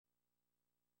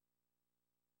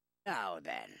Now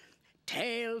then,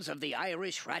 Tales of the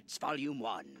Irish Rats, Volume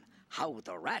 1. How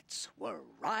the Rats Were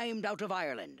Rhymed Out of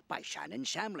Ireland by Shannon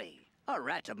Shamley, a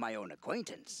rat of my own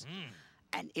acquaintance.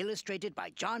 And illustrated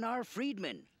by John R.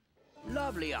 Friedman.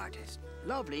 Lovely artist,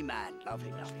 lovely man,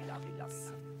 lovely.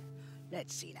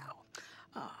 Let's see now.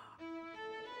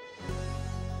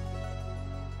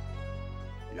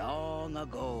 Long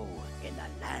ago in the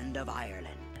land of Ireland,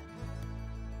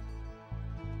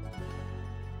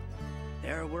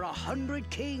 there were 100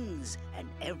 kings, and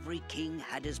every king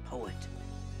had his poet.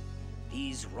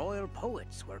 These royal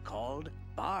poets were called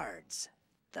bards.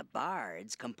 The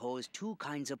bards composed two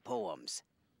kinds of poems.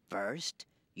 First,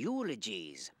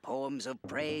 eulogies, poems of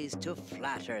praise to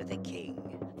flatter the king.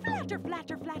 Flatter,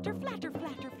 flatter, flatter, flatter,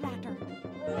 flatter, flatter.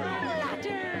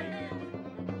 Flatter!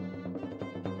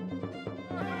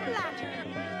 Flatter!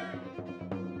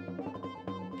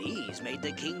 These made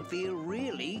the king feel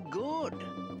really good.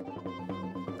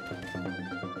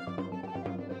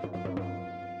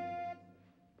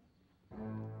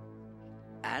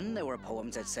 And there were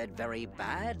poems that said very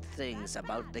bad things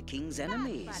about the king's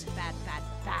enemies. Bad.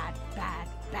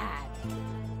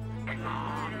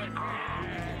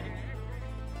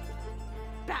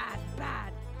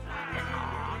 Bad.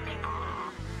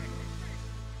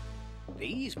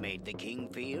 These made the king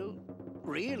feel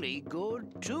really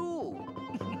good, too.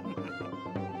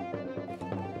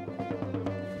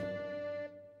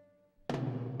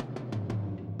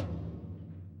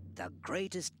 The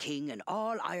greatest king in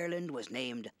all Ireland was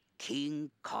named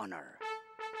King Connor.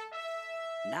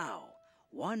 Now,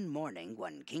 one morning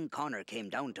when King Connor came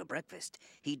down to breakfast,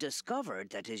 he discovered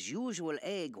that his usual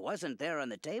egg wasn't there on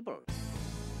the table.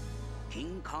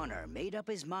 King Connor made up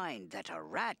his mind that a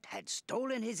rat had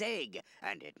stolen his egg,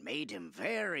 and it made him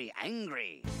very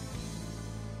angry.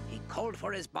 He called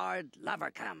for his bard,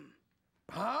 Lavercam.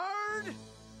 Bard?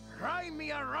 Rhyme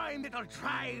me a rhyme that'll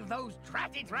drive those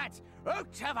dratted rats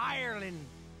out of Ireland.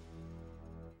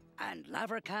 And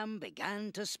Lavercam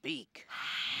began to speak.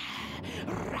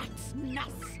 Rats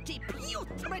nasty,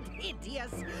 putrid,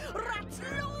 hideous. Rats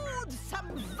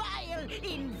loathsome, vile,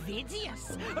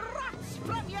 invidious. Rats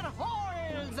from your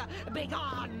holes,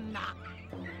 begone!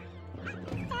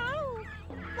 Ow,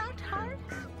 that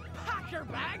hurts. Pack your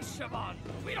bags, Siobhan.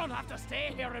 We don't have to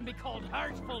stay here and be called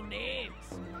hurtful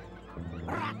names.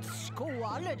 Rats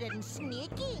squalid and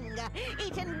sneaking,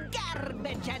 eating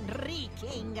garbage and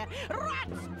reeking.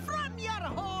 Rats from your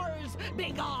holes,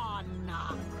 begone!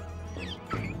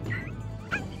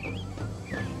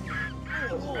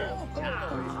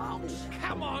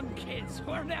 Come on, kids.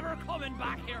 We're never coming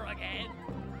back here again.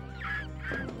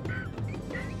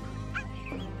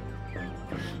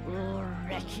 Oh,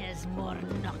 wretches more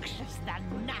noxious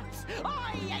than gnats,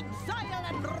 I exile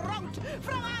and rout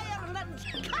from Ireland,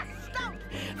 cast out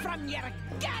from your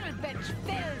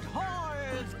garbage-filled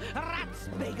holes, rats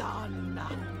begone!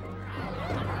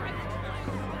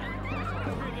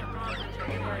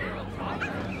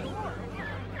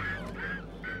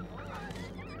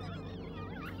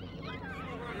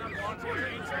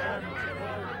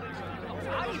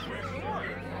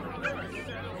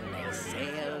 They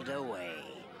sailed away,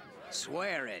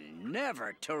 swearing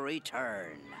never to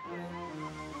return.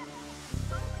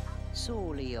 So,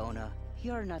 Leona,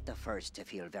 you're not the first to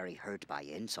feel very hurt by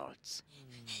insults.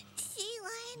 See,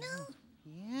 Lionel?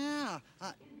 Yeah,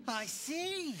 I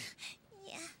see.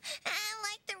 Yeah, I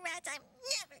like the rats. I'm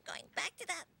never going back to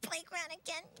that playground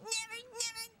again. Never.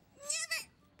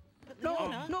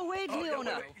 No, wait,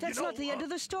 Leona. wait. That's not the end of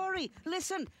the story.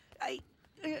 Listen,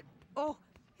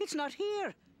 it's not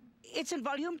here. It's in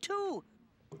Volume 2.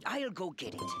 I'll go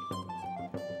get it.